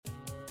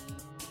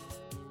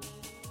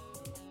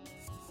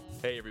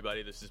Hey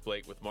everybody, this is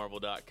Blake with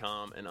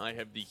Marvel.com, and I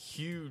have the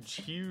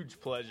huge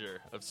pleasure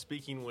of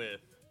speaking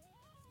with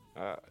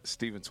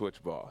Stephen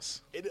Twitch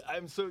Boss.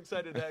 I'm so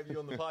excited to have you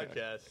on the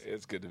podcast.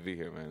 It's good to be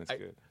here, man. It's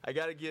good. I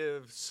got to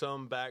give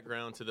some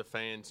background to the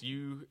fans.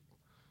 You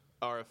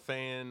are a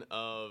fan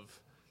of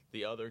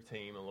the other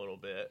team a little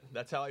bit.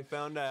 That's how I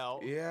found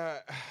out. Yeah,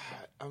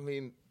 I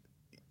mean,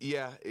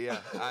 yeah.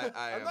 I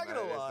I'm not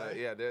gonna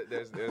lie.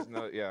 There's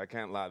no, I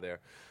can't lie there.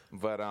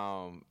 But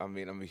I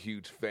mean, I'm a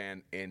huge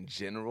fan in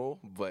general.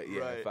 But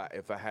yeah, Right.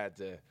 if I had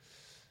to.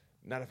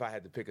 Not if I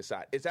had to pick a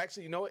side. It's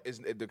actually, you know what?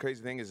 The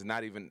crazy thing is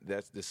not even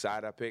that's the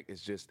side I pick.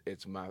 It's just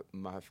my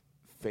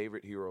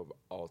favorite hero of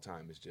all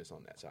time is just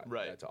on that side.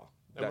 Right. That's all.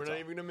 And we're not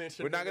even going to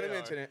mention. We're not going to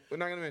mention it. We're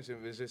not going to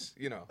mention it. It's just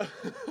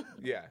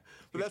yeah.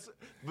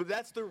 But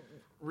that's the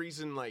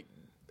reason. Like,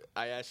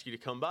 I asked you to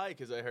come by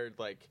because I heard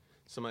one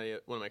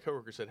of my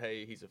coworkers said,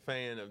 "Hey, he's a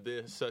fan of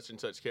this such and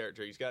such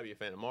character. He's got to be a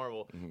fan of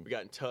Marvel." Mm-hmm. We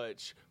got in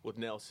touch with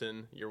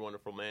Nelson, your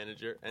wonderful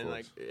manager, and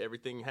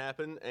everything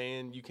happened,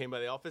 and you came by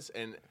the office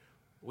and.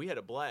 We had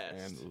a blast.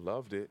 And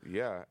loved it.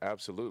 Yeah,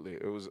 absolutely.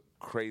 It was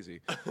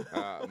crazy.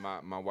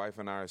 My wife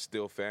and I are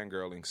still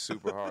fangirling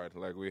super hard.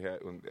 Like we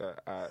had,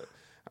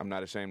 I'm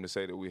not ashamed to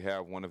say that we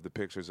have one of the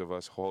pictures of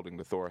us holding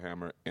the Thor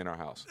hammer in our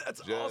house. That's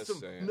Just awesome.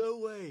 saying. No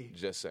way.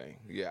 Just saying.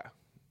 Yeah.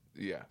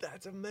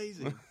 That's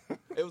amazing.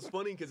 It was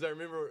funny because I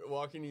remember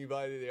walking you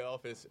by to the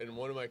office, and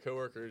one of my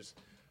coworkers,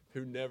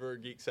 who never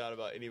geeks out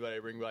about anybody I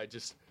bring by,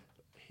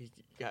 he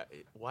got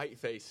white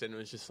face and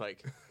was just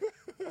like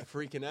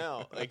freaking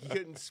out. Like he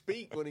couldn't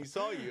speak when he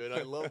saw you, and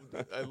I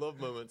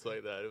love moments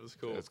like that. It was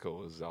cool. That's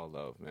cool. It's all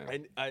love, man.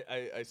 And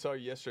I saw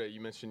you yesterday.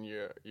 You mentioned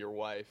your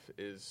wife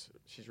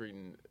she's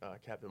reading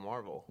Captain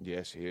Marvel.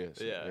 Yeah, she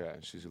is. Yeah,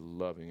 she's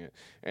loving it.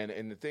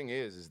 And the thing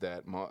is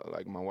that my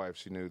wife,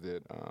 she knew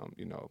that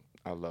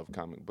I love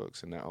comic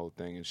books and that whole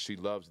thing, and she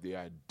loves the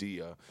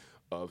idea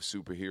of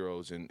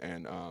superheroes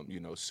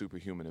and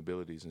superhuman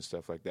abilities and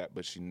stuff like that,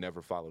 but she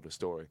never followed a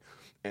story.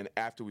 And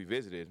after we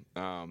visited,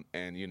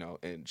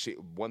 and she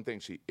one thing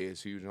she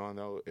is huge on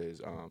though is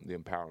the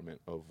empowerment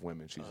of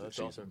women. She's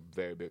awesome.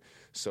 Very big.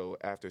 So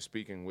after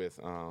speaking with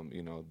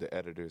the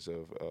editors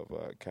of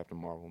Captain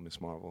Marvel,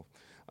 Miss Marvel.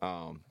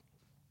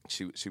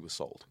 She was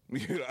sold,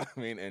 you know what I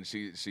mean, and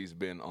she's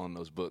been on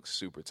those books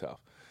super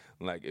tough.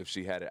 Like if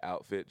she had an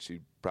outfit,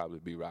 she'd probably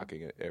be rocking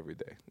it every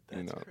day.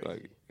 That's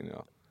crazy.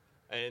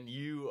 And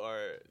you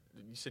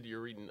said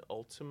you're reading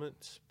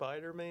Ultimate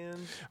Spider-Man?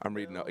 I'm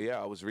reading,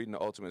 I was reading the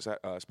Ultimate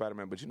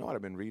Spider-Man, but you know what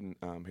I've been reading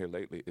here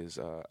lately is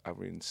I'm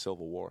reading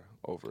Civil War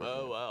over.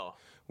 Oh, wow.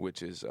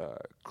 Which is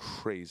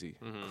crazy,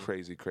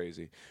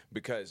 crazy.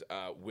 Because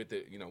with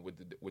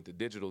the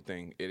digital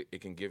thing, it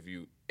can give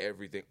you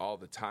everything, all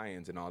the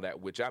tie-ins and all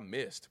that, which I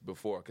missed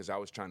before because I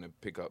was trying to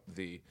pick up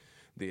the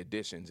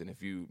editions, and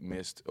if you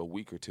missed a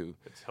week or two,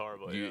 it's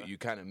horrible. You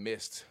kind of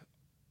missed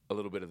a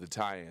little bit of the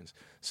tie-ins.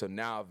 So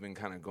now I've been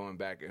kind of going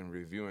back and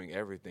reviewing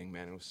everything,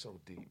 man. It was so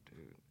deep,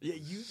 dude. Yeah,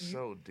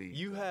 so deep.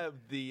 You have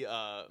the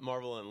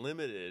Marvel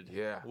Unlimited.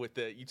 Yeah.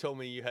 You told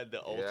me you had the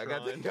Ultron I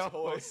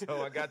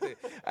got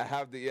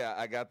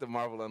I got the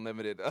Marvel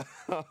Unlimited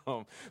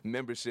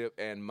membership,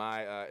 and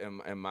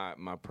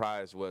my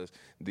prize was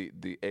the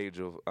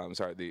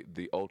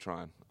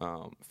Ultron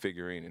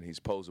figurine, and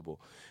he's posable,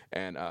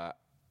 and I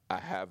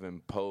have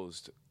him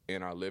posed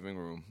in our living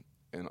room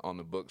and on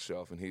the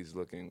bookshelf, and he's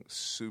looking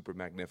super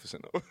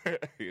magnificent over there.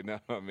 You know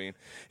what I mean?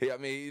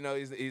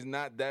 He's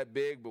not that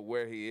big, but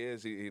where he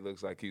is, he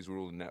looks like he's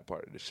ruling that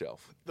part of the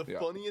shelf. The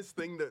funniest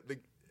thing that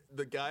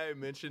the guy I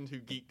mentioned who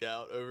geeked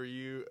out over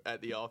you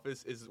at the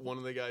office is one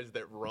of the guys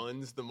that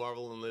runs the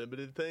Marvel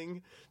Unlimited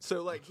thing.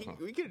 So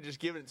we could have just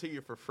given it to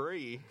you for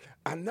free.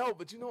 I know,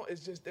 but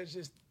it's just there's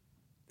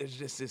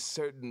just this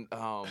certain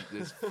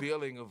this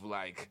feeling of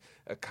like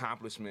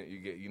accomplishment you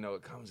get.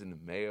 It comes in the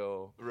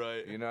mail,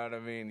 right? You know what I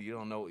mean? You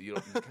don't know. You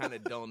kind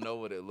of don't know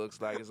what it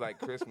looks like. It's like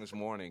Christmas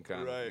morning,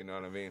 kind of. Right. You know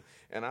what I mean?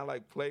 And I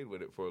played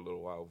with it for a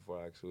little while before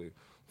I actually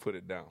put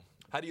it down.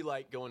 How do you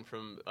like going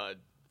from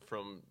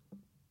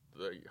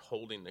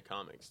holding the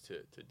comics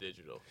to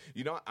digital?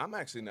 I'm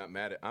actually not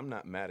mad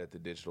at the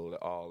digital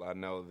at all. I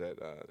know that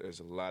there's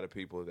a lot of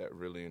people that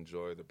really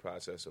enjoy the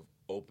process of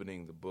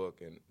opening the book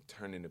and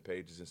turning the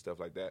pages and stuff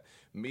like that.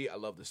 Me, I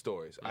love the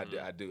stories.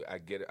 Mm-hmm. I do. I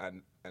get it,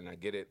 and I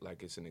get it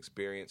like it's an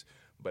experience.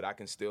 But I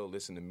can still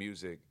listen to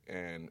music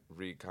and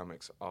read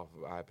comics off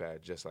of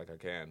iPad just like I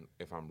can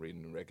if I'm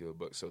reading a regular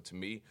book. So to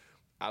me,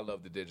 I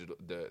love the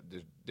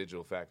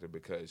digital factor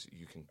because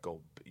you can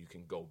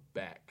go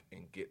back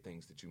and get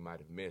things that you might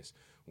have missed.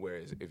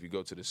 Whereas if you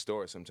go to the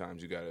store,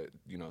 sometimes you gotta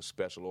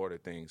special order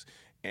things.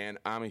 And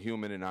I'm a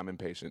human and I'm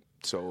impatient,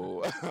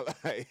 so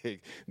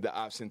the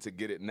option to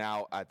get it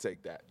now, I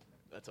take that.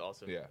 That's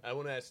awesome. Yeah. I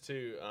want to ask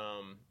too.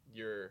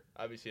 You're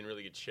obviously in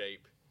really good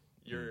shape.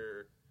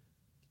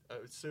 I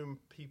assume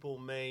people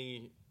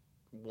may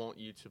want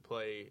you to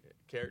play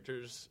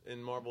characters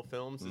in Marvel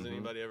films. Has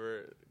anybody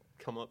ever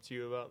come up to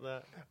you about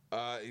that?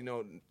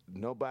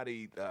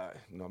 Nobody.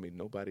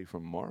 Nobody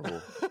from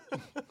Marvel.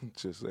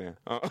 Just saying.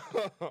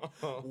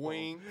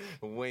 Wink,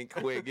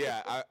 wink.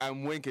 Yeah,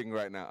 I'm winking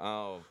right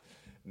now.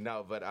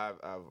 No, but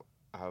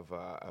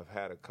I've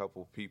had a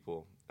couple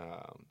people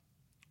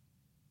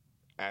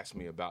ask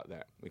me about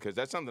that because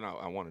that's something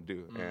I want to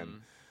do,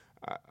 and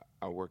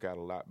I work out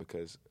a lot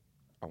because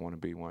I want to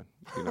be one.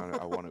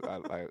 I want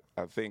to.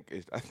 I think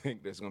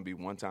there's going to be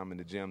one time in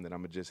the gym that I'm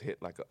gonna just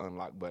hit like an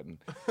unlock button,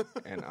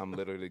 and I'm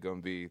literally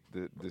going to be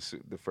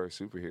the first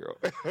superhero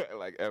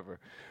like ever.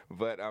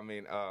 But I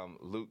mean,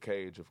 Luke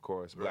Cage, of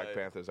course. Black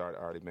Panther's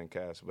already been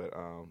cast, but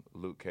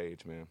Luke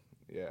Cage, man,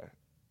 yeah.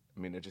 I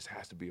mean, there just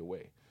has to be a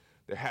way.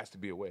 There has to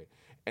be a way.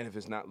 And if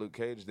it's not Luke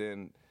Cage,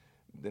 then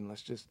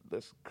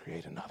let's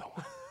create another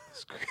one.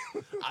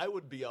 I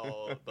would be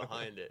all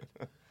behind it.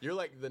 You're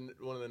like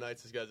one of the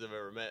nicest guys I've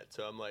ever met.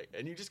 So I'm like,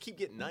 and you just keep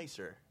getting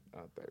nicer.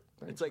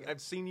 It's like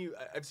I've seen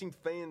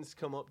fans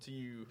come up to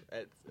you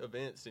at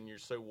events, and you're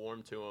so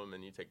warm to them,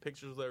 and you take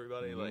pictures with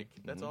everybody. Like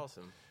that's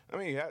awesome. I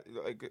mean,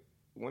 like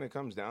when it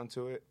comes down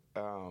to it,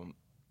 I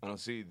don't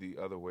see the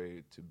other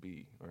way to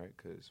be, right?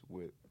 Because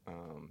with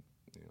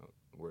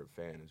word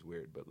fan is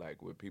weird, but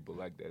like with people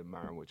like that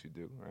admiring what you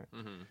do,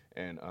 right,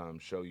 and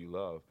show you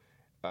love.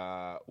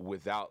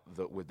 Without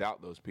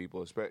those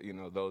people, especially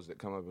those that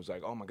come up and was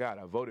like, oh my God,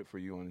 I voted for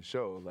you on the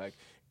show. Like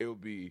it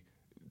would be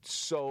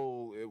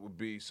so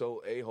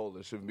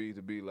a-holish for me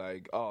to be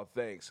like, oh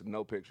thanks,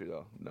 no picture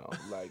though, no,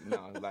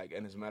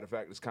 and as a matter of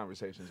fact, this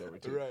conversation's over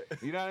too. Right.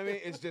 You know what I mean?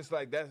 It's just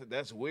like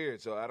that's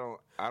weird. So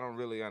I don't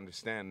really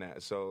understand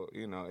that. So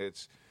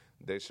it's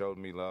they showed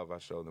me love, I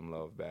showed them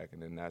love back,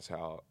 and then that's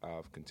how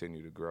I've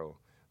continued to grow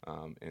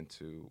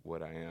into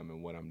what I am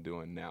and what I'm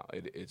doing now.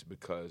 It's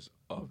because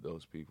of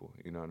those people,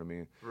 you know what I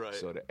mean? Right.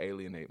 So to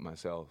alienate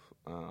myself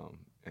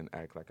and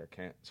act like I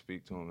can't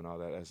speak to them and all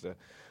that,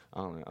 I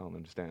don't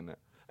understand that.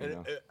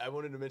 And I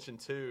wanted to mention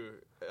too,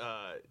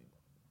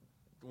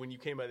 when you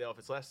came by the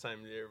office last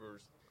time,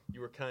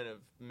 you were kind of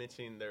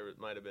mentioning there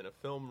might have been a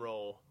film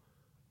role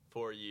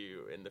for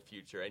you in the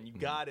future, and you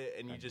got it,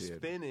 and you just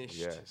finished.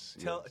 Yes.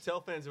 Tell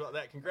fans about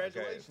that.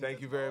 Congratulations. Okay.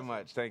 Thank you very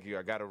much. Thank you.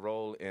 I got a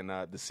role in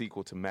the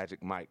sequel to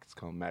Magic Mike. It's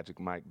called Magic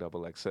Mike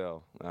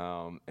XXL,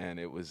 and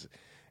it was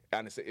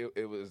honestly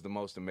it was the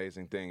most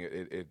amazing thing.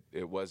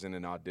 It wasn't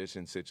an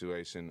audition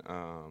situation.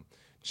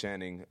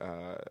 Channing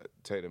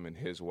Tatum and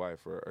his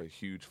wife are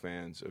huge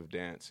fans of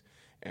dance,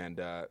 and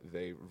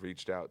they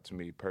reached out to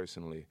me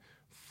personally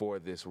for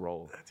this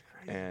role. That's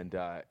crazy. And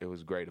it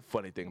was great. The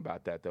funny thing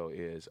about that, though,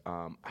 is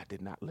I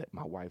did not let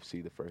my wife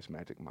see the first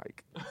Magic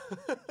Mike.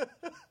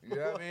 You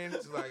know what I mean?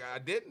 It's like, I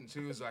didn't. She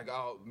was like,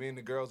 oh, me and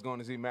the girls going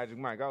to see Magic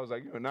Mike. I was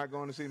like, you're not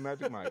going to see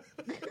Magic Mike.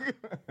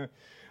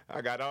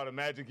 I got all the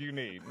magic you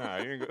need. Nah,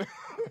 you ain't going.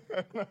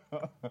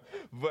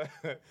 But,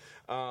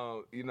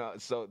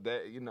 so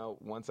that,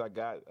 once I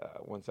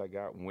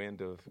got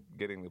wind of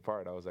getting the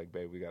part, I was like,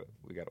 babe, we got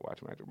to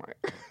watch Magic Mike.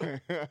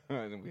 And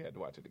then we had to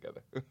watch it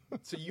together.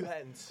 So you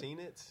hadn't seen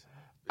it?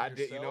 I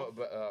did,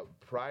 but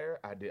prior,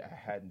 I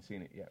hadn't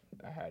seen it yet.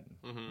 I hadn't.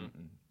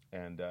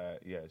 And,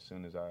 as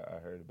soon as I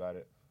heard about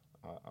it,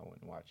 I went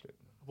and watched it.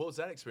 What was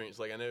that experience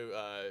like? I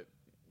know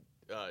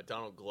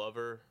Donald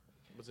Glover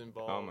was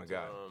involved. Oh, my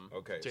God.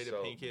 Okay. Jada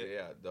Pinkett.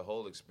 Yeah, the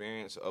whole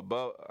experience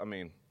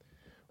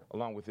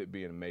along with it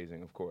being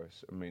amazing, of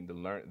course. I mean,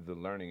 the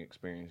learning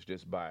experience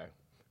just by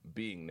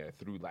being there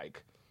through,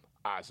 like,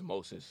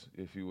 osmosis,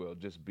 if you will,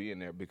 just being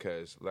there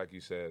because, like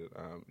you said,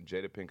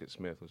 Jada Pinkett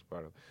Smith was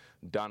part of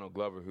Donald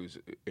Glover, who's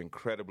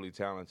incredibly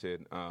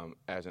talented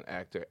as an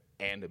actor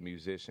and a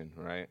musician,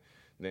 right?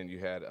 Then you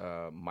had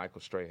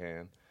Michael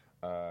Strahan,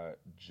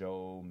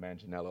 Joe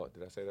Manganiello.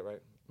 Did I say that right?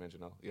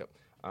 Manganiello? Yep.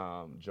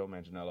 Joe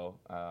Manganiello,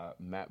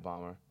 Matt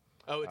Bomer.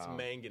 Oh, it's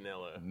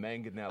Manganiello.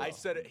 Manganiello. I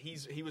said it.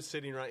 He was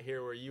sitting right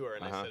here where you are,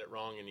 and I said it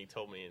wrong, and he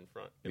told me in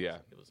front.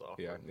 It was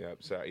awkward. Yeah.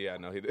 Sorry. Yeah,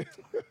 no, he did.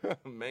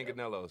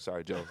 Manganiello.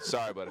 Sorry, Joe.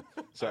 Sorry, buddy.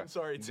 Sorry. I'm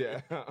sorry too.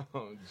 Yeah.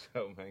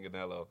 Joe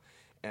Manganiello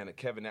and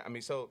Kevin. I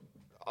mean, so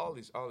all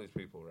these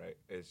people, right?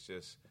 It's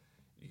just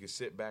you can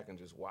sit back and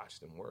just watch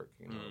them work.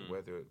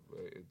 Whether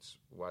it's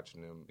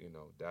watching them,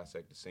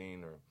 dissect the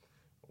scene or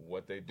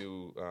what they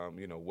do,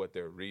 what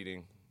they're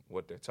reading,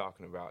 what they're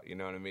talking about. You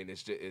know what I mean?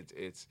 It's just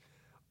it's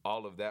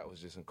all of that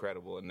was just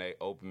incredible, and they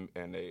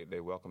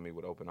welcomed me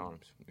with open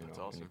arms. That's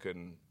awesome. And you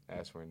couldn't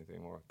ask for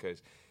anything more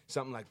because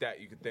something like that,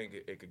 you could think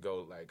it could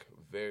go like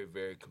very,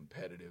 very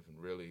competitive and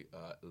really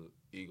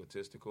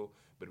egotistical,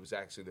 but it was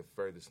actually the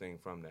furthest thing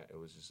from that. It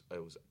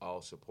was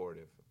all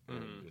supportive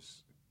and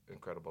just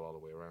incredible all the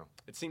way around.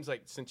 It seems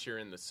like since you're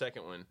in the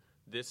second one,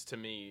 this to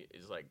me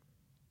is like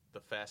the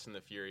Fast and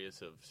the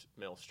Furious of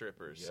male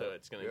strippers. Yep. So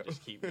it's going to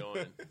just keep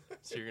going.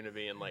 So you're going to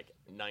be in like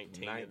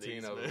 19 of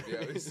these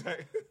movies.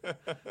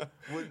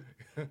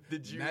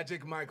 Did you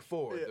Magic Mike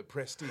 4, The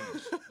Prestige.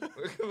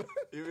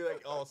 You'd be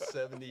like all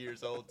 70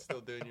 years old still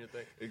doing your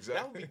thing.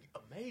 Exactly. That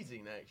would be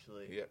amazing,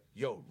 actually. Yeah.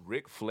 Yo,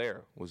 Ric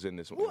Flair was in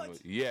this one.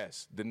 What?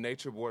 Yes, the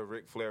Nature Boy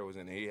Ric Flair was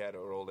in it. He had a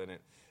role in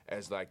it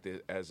as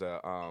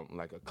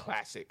a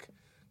classic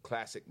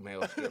classic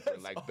male stripper,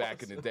 like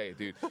back in the day,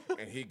 dude.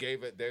 And he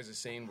gave it. There's a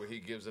scene where he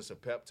gives us a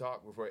pep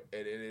talk before,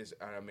 and it is.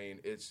 I mean,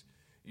 it's.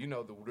 You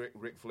know the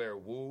Ric Flair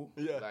woo,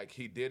 like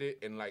he did it,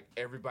 and like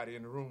everybody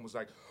in the room was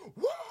like,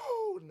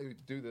 "Woo!" And they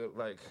do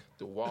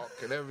the walk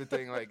and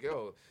everything. Like,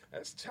 yo,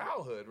 that's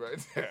childhood right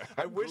there.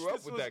 I grew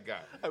up with that guy.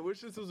 I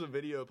wish this was a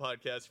video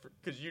podcast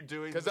because you're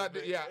doing. Because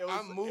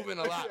I'm moving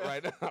a lot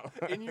right now.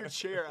 In your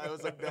chair, I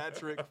was like,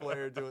 "That's Ric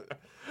Flair doing."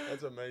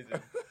 That's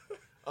amazing.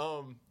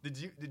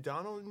 Did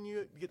Donald and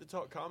you get to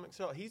talk comics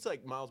out? He's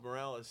like Miles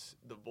Morales,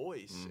 the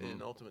voice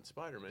in Ultimate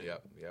Spider-Man.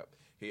 Yep.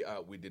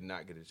 We did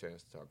not get a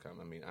chance to talk comics.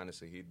 I mean,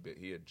 honestly,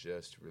 he had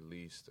just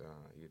released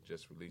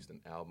an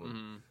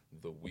album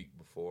the week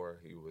before.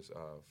 He was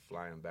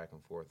flying back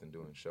and forth and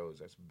doing shows.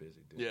 That's a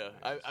busy dude. Yeah,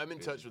 I'm in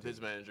touch with his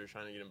manager,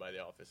 trying to get him by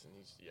the office, and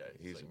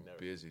he's like a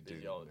busy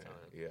dude all the man. time.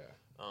 Yeah.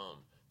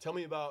 Tell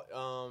me about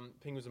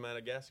Penguins of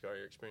Madagascar.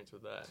 Your experience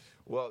with that?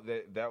 Well,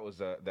 that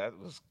was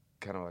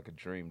kind of like a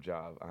dream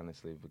job,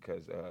 honestly,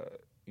 because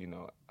out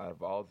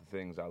of all the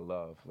things I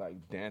love,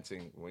 like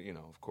dancing, well,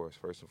 of course,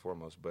 first and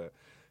foremost, but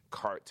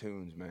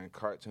cartoons, man.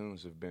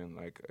 Cartoons have been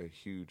like a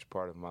huge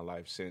part of my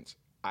life since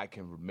I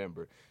can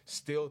remember.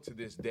 Still to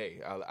this day,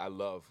 I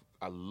love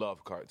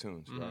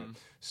cartoons, right?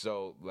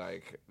 So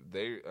like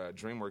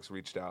DreamWorks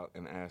reached out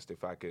and asked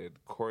if I could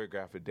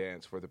choreograph a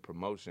dance for the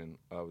promotion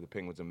of the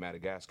Penguins of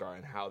Madagascar,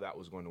 and how that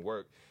was going to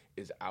work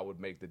is I would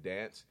make the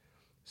dance,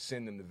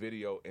 send them the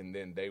video, and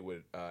then they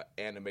would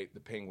animate the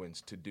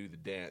penguins to do the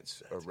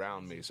dance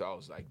around me. So I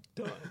was like,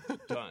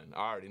 done.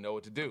 I already know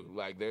what to do.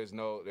 Like,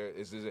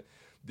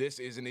 this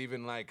isn't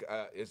even like,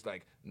 it's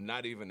like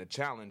not even a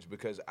challenge,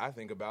 because I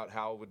think about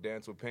how I would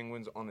dance with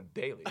penguins on a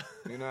daily.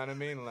 You know what I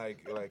mean?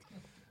 Like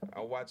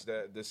I watched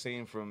the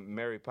scene from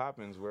Mary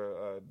Poppins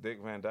where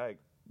Dick Van Dyke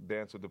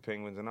danced with the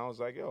penguins, and I was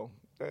like, yo,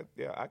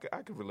 I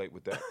could relate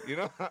with that.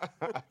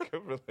 I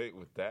could relate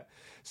with that.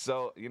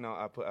 So,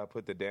 I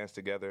put the dance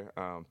together.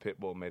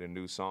 Pitbull made a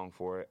new song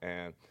for it,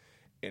 and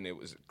it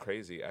was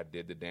crazy. I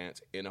did the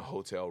dance in a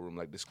hotel room,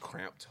 like this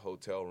cramped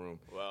hotel room.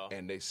 Wow.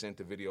 And they sent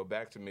the video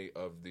back to me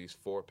of these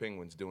 4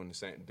 penguins doing the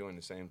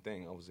same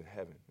thing. I was in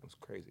heaven. It was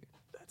crazy.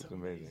 That's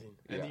amazing.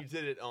 And you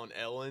did it on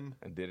Ellen?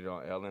 I did it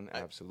on Ellen,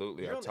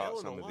 absolutely. I taught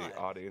some of the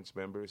audience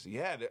members.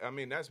 Yeah, I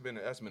mean, that's been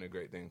a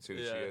great thing, too.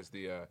 Yeah. She has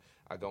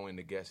I go in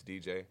to guest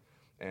DJ,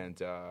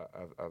 and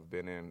I've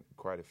been in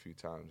quite a few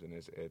times, and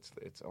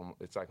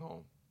it's like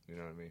home. You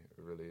know what I mean?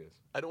 It really is.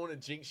 I don't want to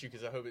jinx you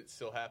because I hope it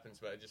still happens,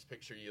 but I just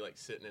picture you like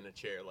sitting in a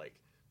chair, like,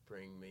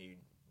 bring me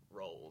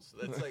rolls.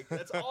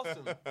 That's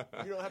awesome.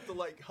 You don't have to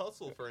like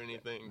hustle for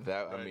anything.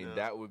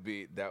 That would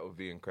be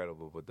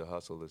incredible. But the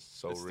hustle is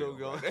so real. Still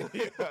going. Right?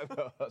 Yeah,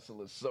 the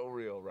hustle is so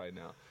real right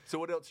now. So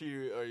what else are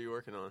you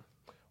working on?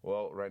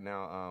 Well, right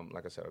now,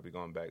 like I said, I'll be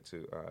going back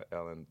to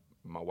Ellen.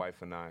 My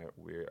wife and I,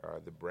 we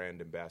are the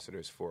brand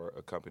ambassadors for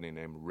a company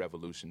named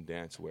Revolution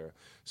Dancewear.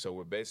 So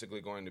we're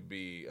basically going to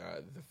be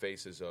the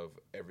faces of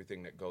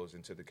everything that goes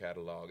into the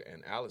catalog.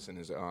 And Allison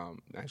is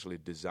actually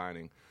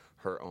designing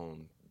her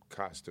own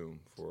costume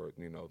for,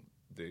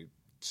 the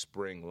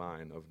spring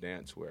line of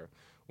dancewear,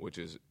 which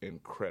is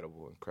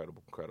incredible.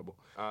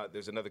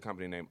 There's another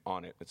company named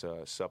On It. It's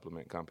a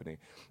supplement company.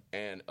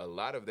 And a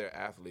lot of their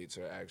athletes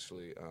are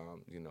actually,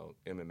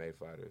 MMA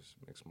fighters,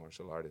 mixed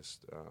martial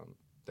artists,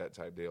 that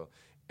type deal,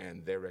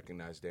 and they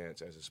recognize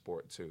dance as a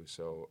sport too.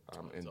 So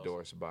I'm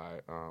endorsed by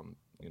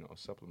a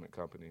supplement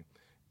company,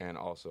 and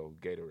also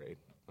Gatorade,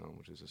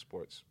 which is a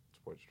sports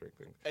drink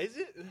thing. Is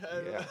it?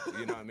 Yeah,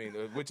 you know what I mean.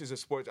 Which is a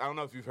sports. I don't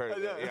know if you've heard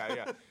of it.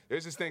 Yeah.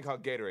 There's this thing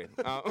called Gatorade.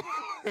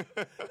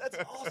 That's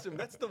awesome.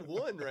 That's the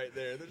one right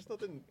there. There's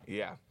nothing.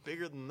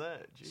 Bigger than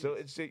that. Jeez. So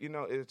it's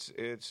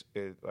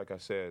like I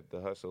said,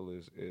 the hustle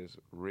is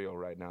real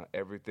right now.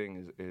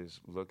 Everything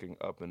is looking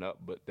up and up,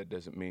 but that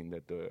doesn't mean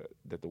that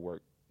the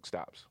work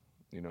stops.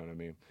 You know what I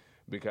mean?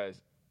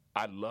 Because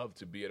I'd love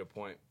to be at a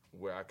point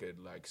where I could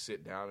like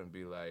sit down and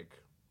be like,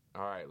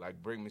 all right,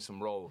 like bring me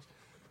some rolls.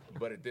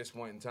 But at this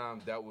point in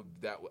time, that would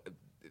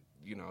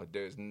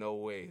there's no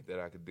way that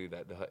I could do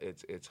that.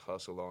 It's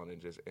hustle on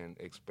and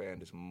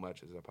expand as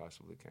much as I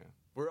possibly can.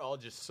 We're all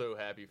just so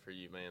happy for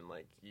you, man.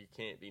 Like, you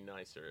can't be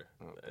nicer.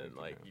 And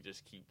you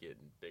just keep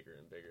getting bigger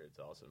and bigger. It's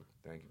awesome.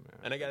 Thank you, man.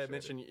 And I got to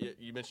mention,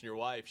 you mentioned your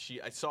wife.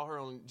 I saw her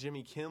on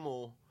Jimmy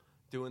Kimmel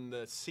doing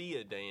the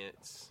Sia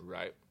dance.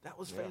 Right. That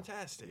was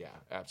fantastic. Yeah,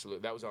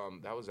 absolutely.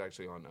 That was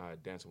actually on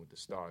Dancing with the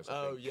Stars.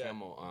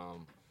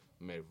 Kimmel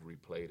may have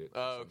replayed it.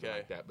 Okay.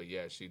 Like that. But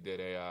yeah, she did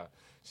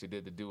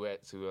the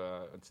duet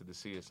to the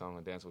Sia song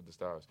on Dancing with the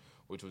Stars,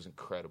 which was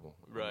incredible.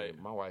 Right. I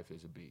mean, my wife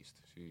is a beast.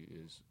 She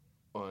is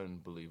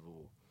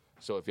unbelievable.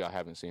 So if y'all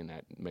haven't seen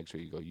that, make sure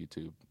you go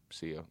YouTube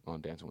Sia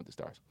on Dancing with the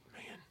Stars.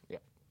 Man. Yeah.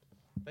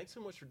 Thanks so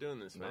much for doing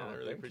this, man. No, I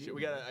really appreciate it.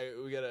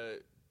 We got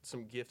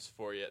some gifts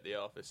for you at the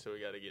office, so we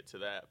got to get to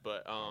that.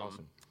 But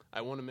awesome.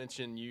 I want to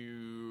mention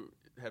you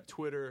have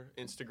Twitter,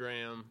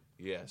 Instagram.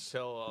 Yes.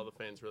 Tell all the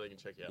fans where they can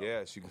check you out.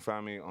 Yes, you can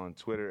find me on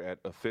Twitter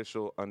at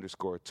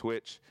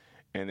official_Twitch.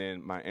 And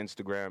then my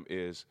Instagram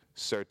is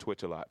Sir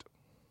Twitch a lot.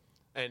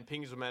 And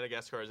Penguins of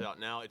Madagascar is out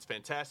now. It's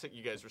fantastic.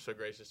 You guys were so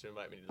gracious to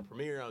invite me to the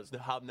premiere. I was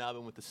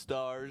hobnobbing with the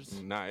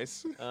stars.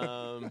 Nice.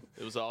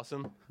 It was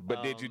awesome.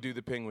 But did you do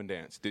the penguin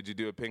dance? Did you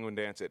do a penguin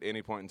dance at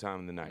any point in time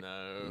in the night?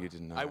 No. You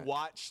did not. I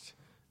watched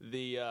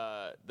the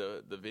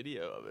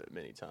video of it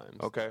many times.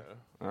 Okay.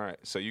 So. All right.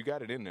 So you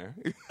got it in there.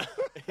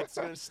 It's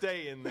going to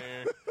stay in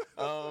there.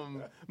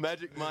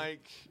 Magic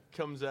Mike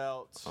comes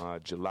out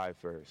July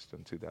 1st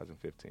in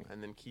 2015.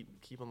 And then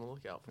keep on the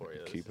lookout for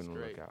you. Keep on the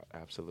lookout.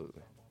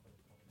 Absolutely.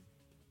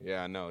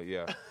 Yeah, I know.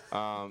 Yeah.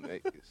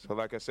 So,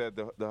 like I said,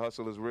 the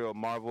hustle is real.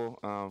 Marvel,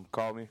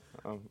 call me.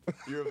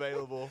 You're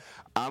available.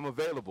 I'm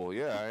available.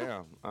 Yeah, I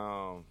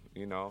am.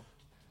 You know,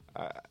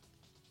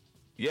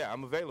 yeah,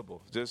 I'm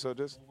available. Just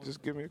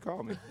give me a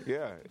call. Me.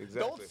 Yeah,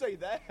 exactly. Don't say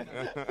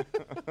that.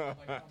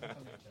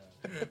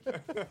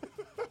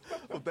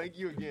 Well, thank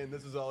you again.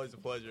 This is always a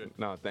pleasure.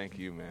 No, thank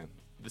you, man.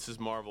 This is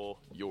Marvel,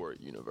 your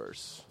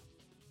universe.